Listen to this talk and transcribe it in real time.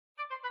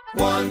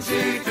1,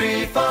 2,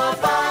 3, 4,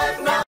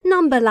 5.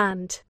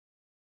 Numberland.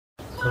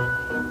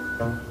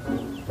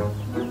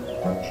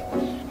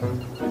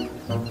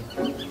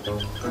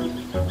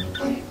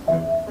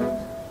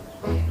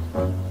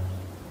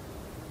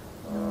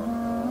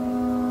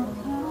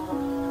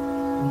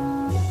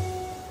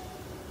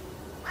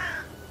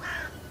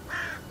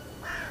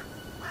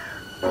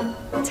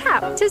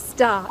 Tap to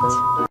start.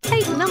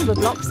 Take number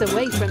blocks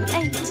away from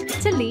 8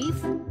 to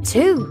leave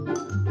 2.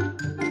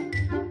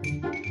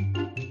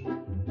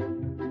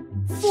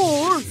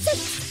 4,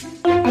 6.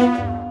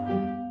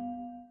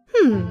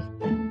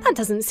 That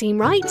doesn't seem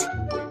right.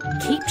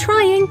 Keep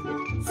trying.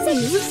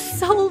 You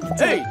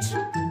solved it.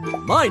 8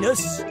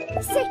 minus 6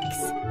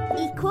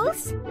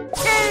 equals 2.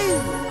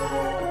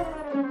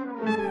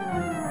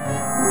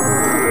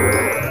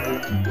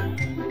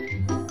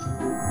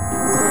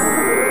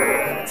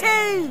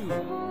 2.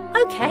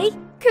 Okay,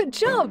 good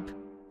job.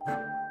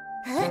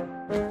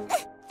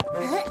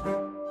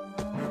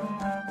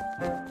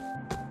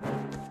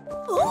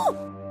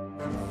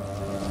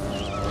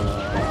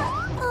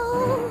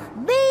 Oh,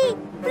 me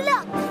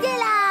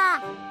Blockzilla!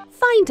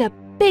 Find a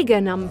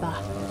bigger number.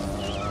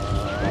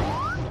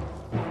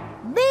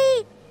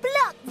 Me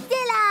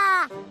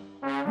Blockzilla!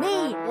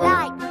 Me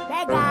like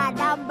bigger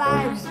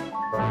numbers.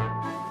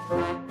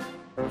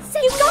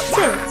 You got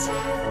it.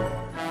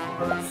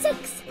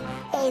 6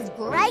 is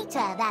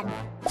greater than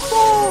 4.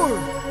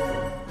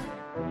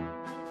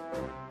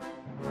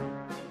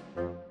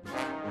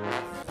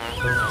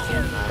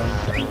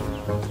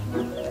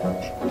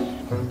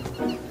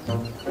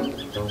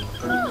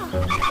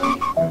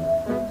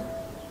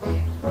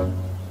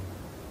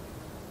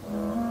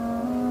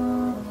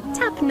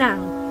 Tap now.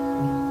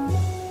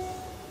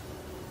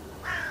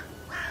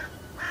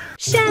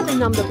 Share the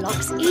number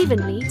blocks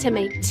evenly to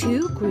make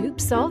 2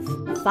 groups of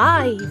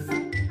 5.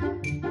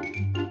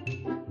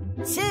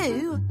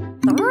 2,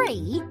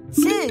 3,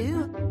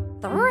 2,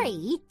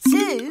 3,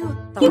 2,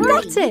 3. You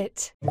got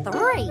it.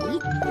 3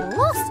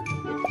 plus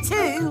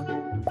 2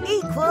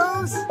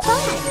 equals 5.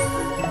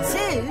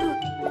 2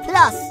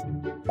 plus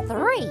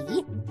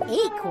 3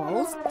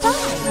 equals 5.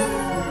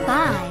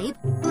 5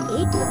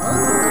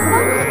 equals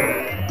 5.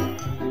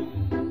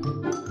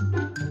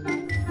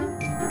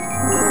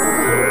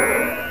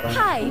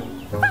 High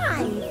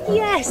 5.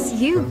 Yes,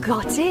 you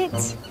got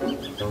it.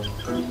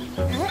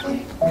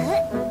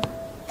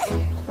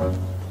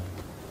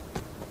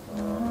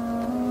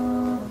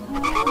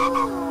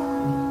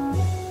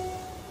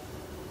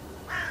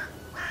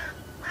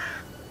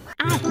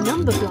 Add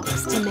number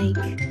blocks to make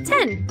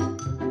 10.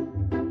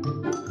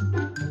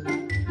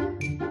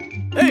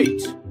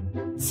 8.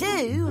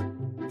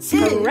 2,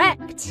 2.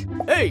 Correct.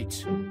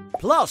 8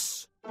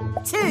 plus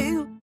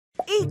 2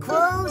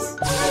 equals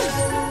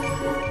 10.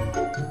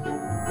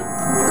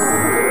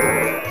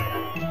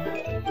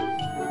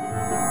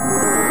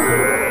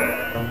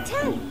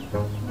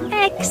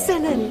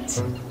 Excellent.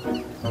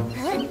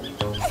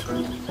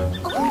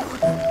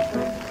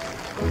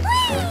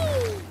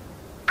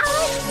 I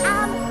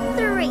am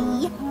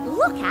 3.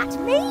 Look at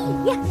me.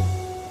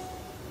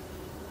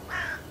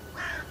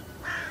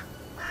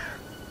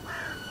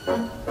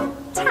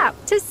 Tap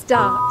to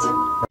start.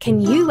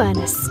 Can you earn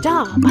a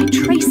star by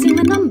tracing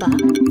the number?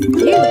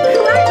 You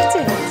cracked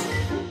it!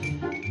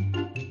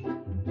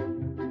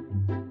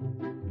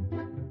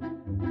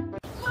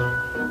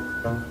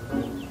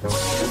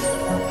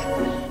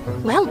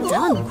 Well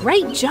done,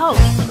 great job.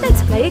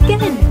 Let's play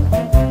again.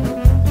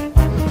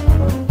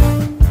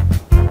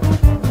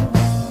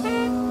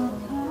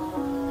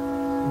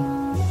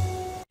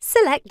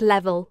 Select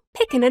level.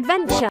 Pick an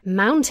adventure.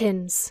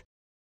 Mountains.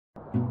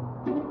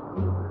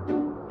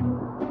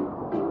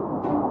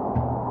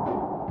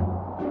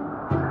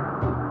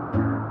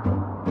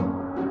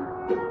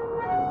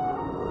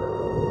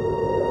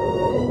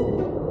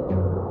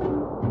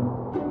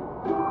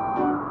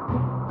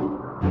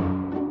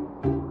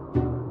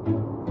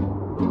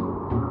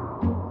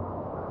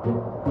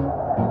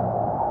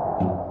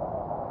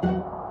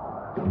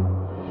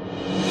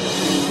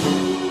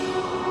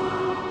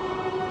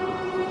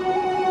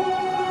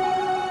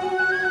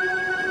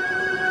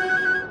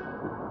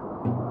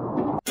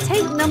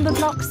 Take number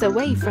blocks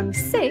away from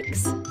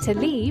 6 to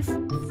leave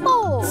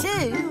 4.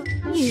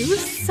 2 You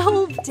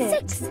solved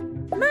it. 6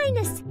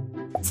 minus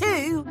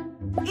 2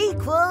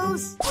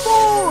 equals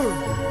 4.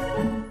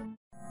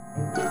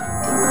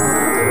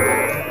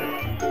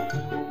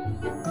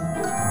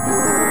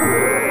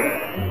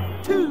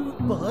 2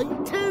 by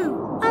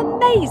 2.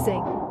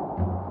 Amazing.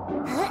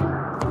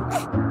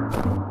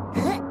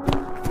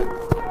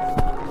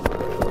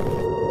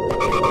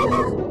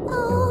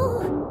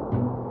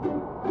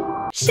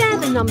 Share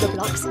the number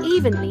blocks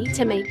evenly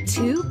to make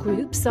 2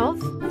 groups of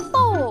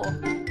 4.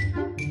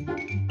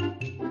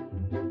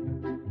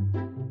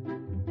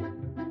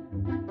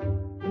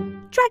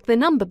 Drag the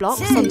number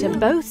blocks onto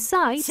both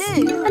sides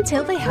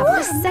until they have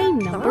the same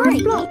number of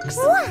blocks.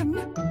 1.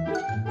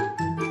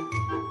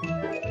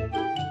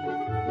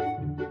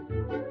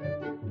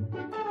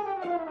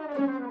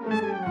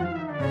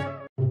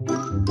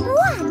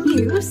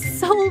 You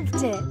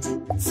solved it.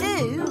 2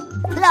 2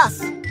 plus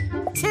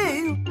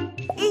 2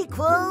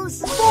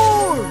 equals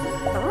 4.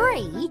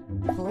 3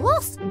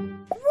 plus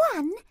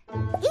 1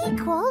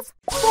 equals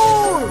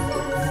 4.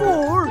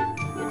 4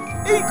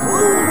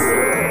 equals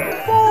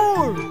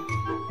 4.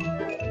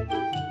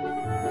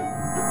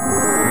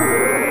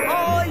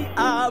 I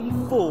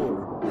am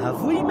 4.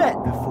 Have we met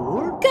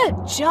before?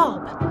 Good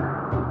job.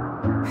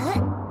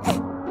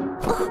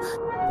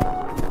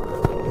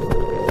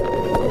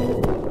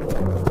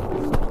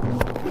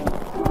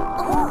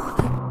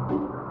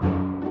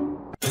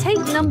 Take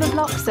number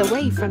blocks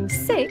away from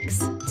 6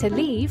 to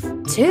leave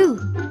 2.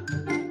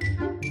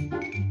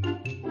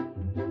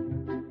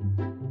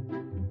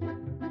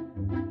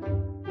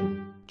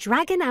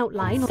 Drag an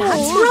outline.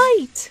 That's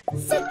right.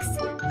 6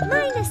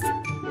 minus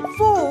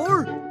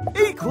 4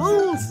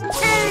 equals 2.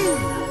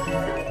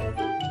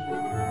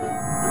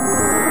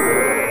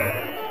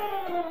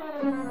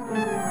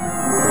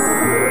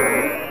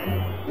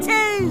 2.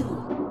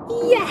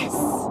 Yes.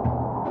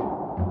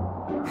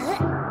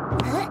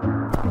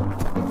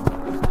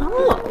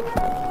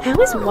 Oh,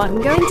 how is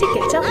 1 going to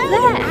get up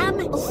there?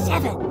 I'm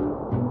 7.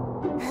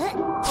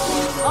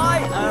 I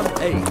am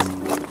 8.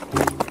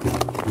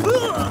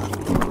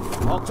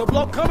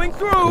 Octoblock coming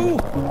through!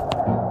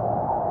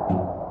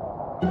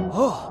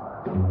 Oh,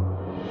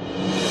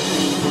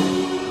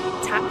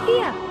 Tap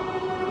here.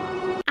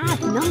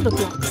 Add number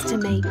blocks to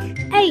make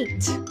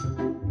 8.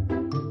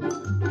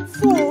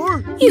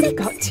 4. You've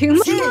got too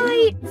much.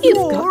 2, You've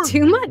 4. got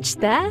too much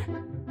there.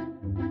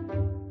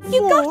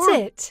 You got 4.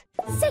 it.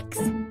 6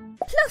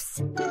 plus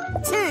 2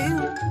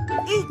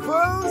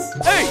 equals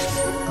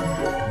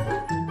 8!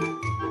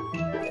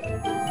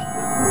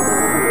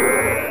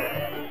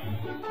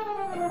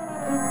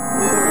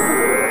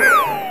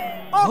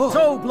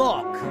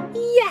 Octoblock!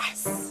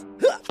 Yes.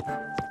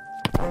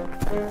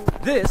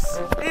 This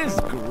is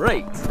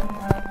great!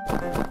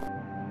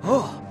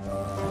 Oh,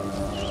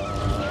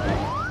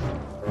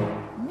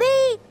 B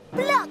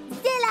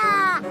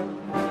Blockzilla.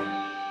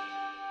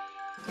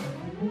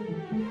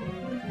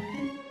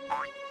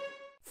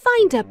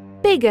 Find a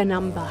bigger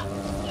number.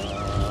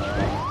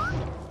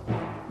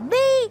 B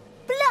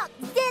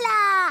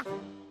Blockzilla.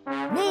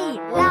 Me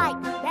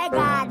like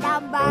bigger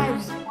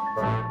numbers.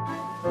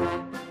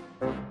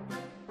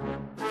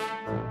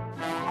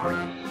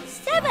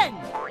 7.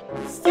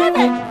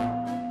 7.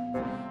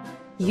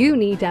 You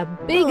need a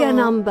bigger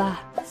number.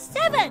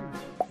 7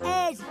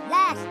 is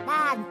less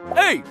than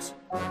 8!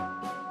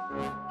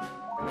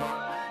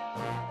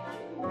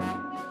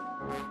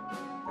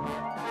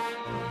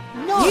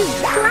 You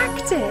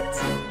cracked it.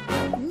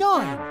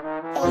 9.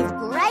 is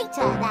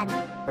greater than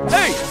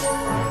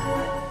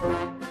 8!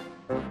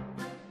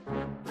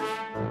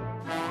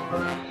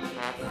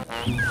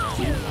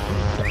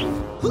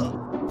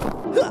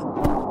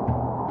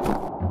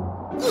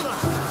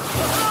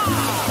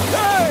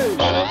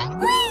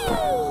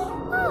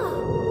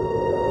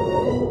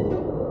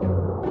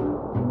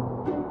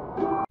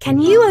 Can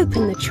you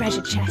open the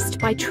treasure chest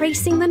by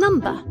tracing the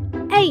number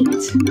 8?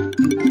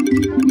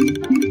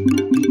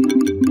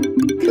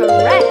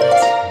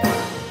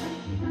 Correct.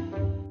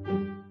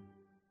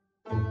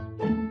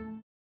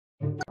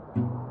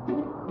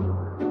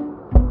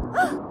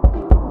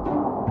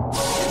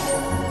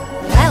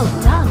 Well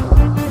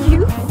done.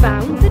 You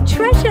found the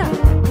treasure.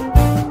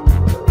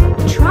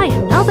 Try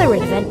another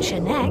adventure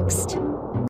next.